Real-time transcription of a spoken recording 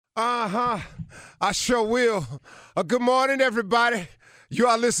Uh-huh. I sure will. Good morning, everybody. You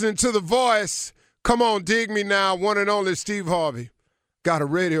are listening to The Voice. Come on, dig me now. One and only Steve Harvey. Got a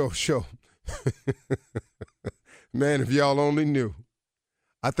radio show. Man, if y'all only knew.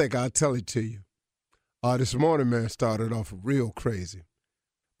 I think I'll tell it to you. This morning, man, started off real crazy.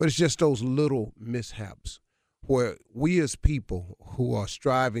 But it's just those little mishaps where we as people who are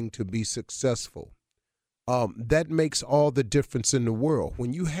striving to be successful, that makes all the difference in the world.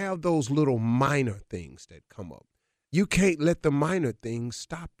 When you have those little minor things that come up, you can't let the minor things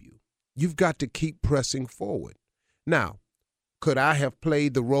stop you. You've got to keep pressing forward. Now, could I have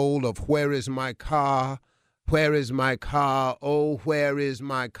played the role of where is my car? Where is my car? Oh, where is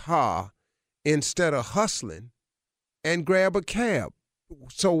my car? Instead of hustling and grab a cab.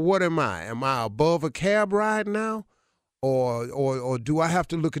 So what am I? Am I above a cab ride now? Or do I have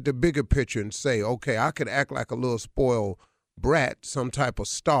to look at the bigger picture and say, okay, I could act like a little spoiled brat, some type of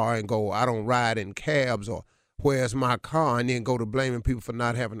star, and go, I don't ride in cabs, or where's my car, and then go to blaming people for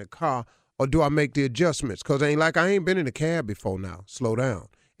not having a car? Or do I make the adjustments? Because ain't like I ain't been in a cab before now. Slow down.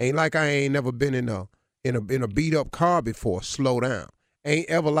 Ain't like I ain't never been in a beat-up car before. Slow down. Ain't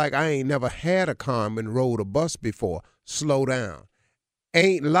ever like I ain't never had a car and rode a bus before. Slow down.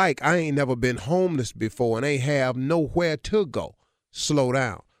 Ain't like I ain't never been homeless before and ain't have nowhere to go. Slow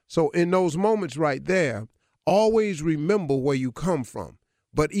down. So in those moments right there, always remember where you come from.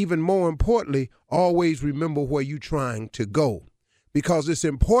 But even more importantly, always remember where you're trying to go. Because it's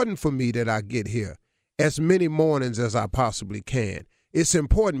important for me that I get here as many mornings as I possibly can. It's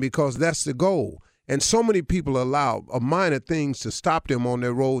important because that's the goal. And so many people allow minor things to stop them on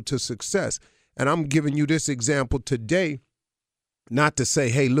their road to success. And I'm giving you this example today, not to say,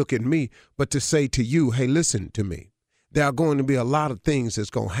 hey, look at me, but to say to you, hey, listen to me. There are going to be a lot of things that's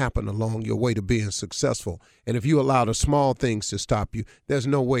going to happen along your way to being successful. And if you allow the small things to stop you, there's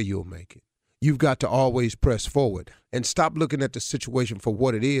no way you'll make it. You've got to always press forward and stop looking at the situation for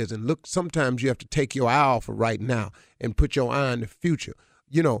what it is. And look, sometimes you have to take your eye off of right now and put your eye on the future.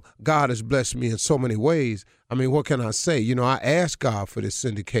 You know, God has blessed me in so many ways. I mean, what can I say? You know, I asked God for this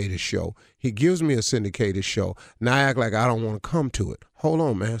syndicated show. He gives me a syndicated show. Now I act like I don't want to come to it. Hold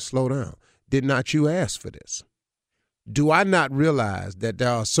on, man. Slow down. Did not you ask for this? Do I not realize that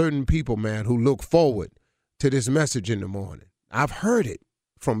there are certain people, man, who look forward to this message in the morning? I've heard it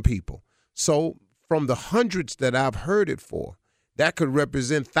from people. So from the hundreds that I've heard it for, that could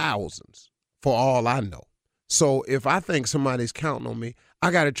represent thousands for all I know. So if I think somebody's counting on me,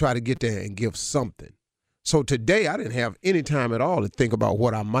 I got to try to get there and give something. So today I didn't have any time at all to think about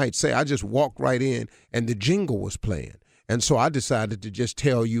what I might say. I just walked right in and the jingle was playing. And so I decided to just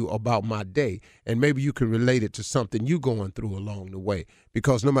tell you about my day. And maybe you can relate it to something you're going through along the way.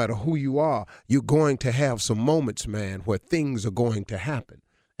 Because no matter who you are, you're going to have some moments, man, where things are going to happen.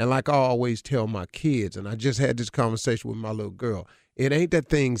 And like I always tell my kids, and I just had this conversation with my little girl, it ain't that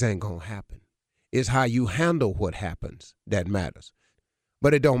things ain't going to happen. It's how you handle what happens that matters.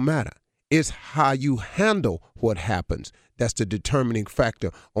 But it don't matter. It's how you handle what happens that's the determining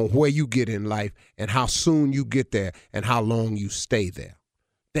factor on where you get in life and how soon you get there and how long you stay there.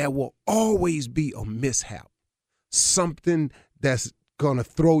 There will always be a mishap, something that's going to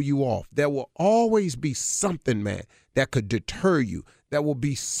throw you off. There will always be something, man, that could deter you. There will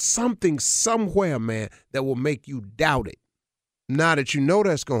be something somewhere, man, that will make you doubt it. Now that you know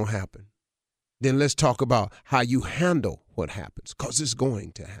that's going to happen, then let's talk about how you handle what happens, because it's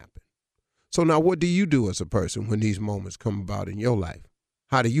going to happen. So now what do you do as a person when these moments come about in your life?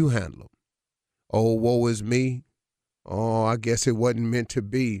 How do you handle them? Oh, woe is me. Oh, I guess it wasn't meant to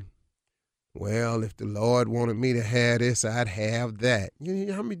be. Well, if the Lord wanted me to have this, I'd have that. Do you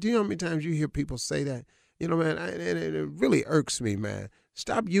know how many times you hear people say that? You know, man, it really irks me, man.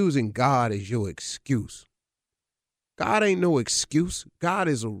 Stop using God as your excuse. God ain't no excuse. God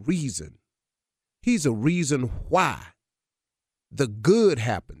is a reason. He's a reason why the good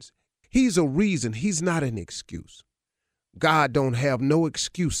happens. He's a reason. He's not an excuse. God don't have no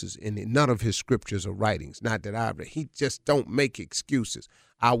excuses in none of his scriptures or writings. Not that I've read. He just don't make excuses.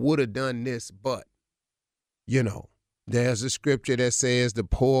 I would have done this, but, you know, there's a scripture that says the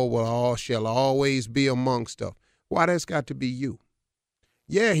poor shall always be amongst us. Why, that's got to be you.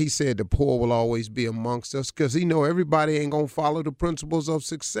 Yeah, he said the poor will always be amongst us because he know everybody ain't going to follow the principles of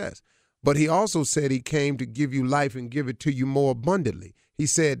success. But he also said he came to give you life and give it to you more abundantly. He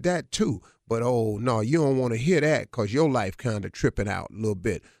said that too. But, oh, no, you don't want to hear that because your life kind of tripping out a little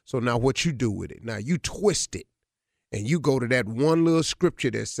bit. So now what you do with it? Now you twist it and you go to that one little scripture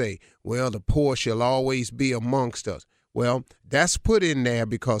that say, well, the poor shall always be amongst us. Well, that's put in there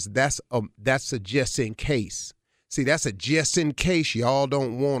because that's a just in case. See, that's a just in case y'all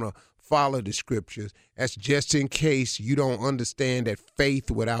don't want to follow the scriptures. That's just in case you don't understand that faith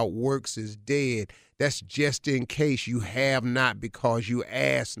without works is dead. That's just in case you have not because you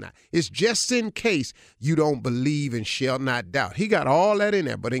ask not. It's just in case you don't believe and shall not doubt. He got all that in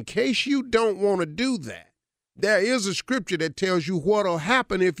there. But in case you don't want to do that, there is a scripture that tells you what will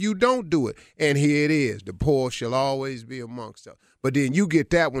happen if you don't do it. And here it is. The poor shall always be amongst us. But then you get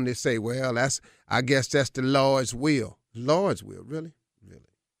that when they say, well, I guess that's the Lord's will. Lord's will, really?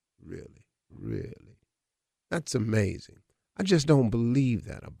 Really? That's amazing. I just don't believe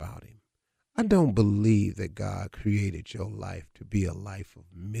that about him. I don't believe that God created your life to be a life of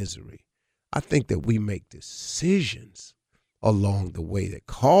misery. I think that we make decisions along the way that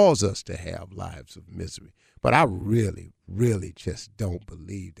cause us to have lives of misery. But I really just don't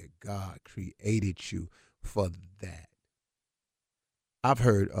believe that God created you for that. I've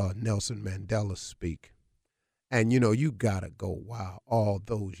heard Nelson Mandela speak. And, you got to go, wow, all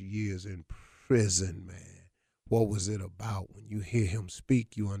those years in prison, man. What was it about? When you hear him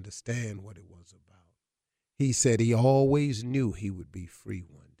speak, you understand what it was about. He said he always knew he would be free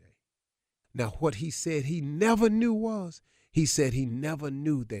one day. Now, what he said he never knew was, he said he never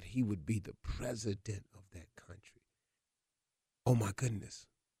knew that he would be the president of that country. Oh, my goodness.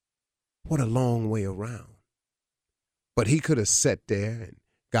 What a long way around. But he could have sat there and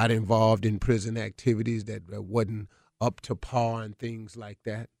got involved in prison activities that wasn't up to par and things like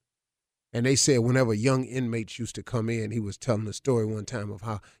that. And they said whenever young inmates used to come in, he was telling a story one time of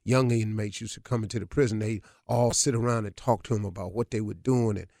how young inmates used to come into the prison. They all sit around and talk to him about what they were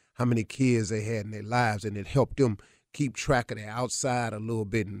doing and how many kids they had in their lives. And it helped them keep track of their outside a little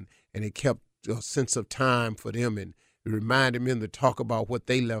bit. And it kept a sense of time for them. And it reminded them to talk about what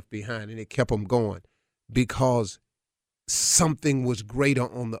they left behind. And it kept them going because something was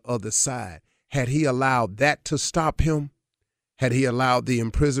greater on the other side. Had he allowed that to stop him, had he allowed the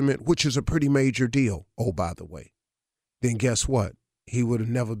imprisonment, which is a pretty major deal, oh, by the way, then guess what? He would have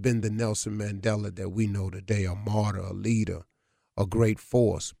never been the Nelson Mandela that we know today, a martyr, a leader, a great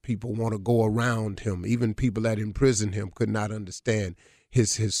force. People want to go around him. Even people that imprisoned him could not understand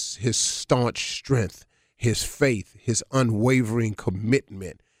his staunch strength, his faith, his unwavering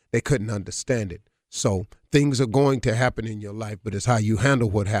commitment. They couldn't understand it. So things are going to happen in your life, but it's how you handle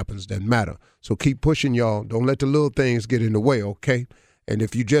what happens that matter. So keep pushing, y'all. Don't let the little things get in the way, okay? And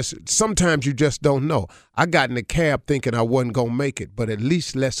if sometimes you just don't know. I got in the cab thinking I wasn't going to make it, but at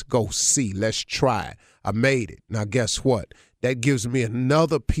least let's go see. Let's try. I made it. Now, guess what? That gives me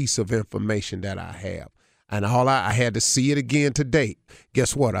another piece of information that I have. And I had to see it again today.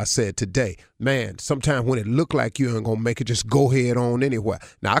 Guess what? I said today, man, sometimes when it look like you ain't going to make it, just go head on anywhere.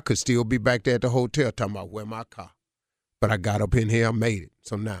 Now, I could still be back there at the hotel talking about where my car. But I got up in here, I made it.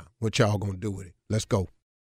 So now, what y'all going to do with it? Let's go.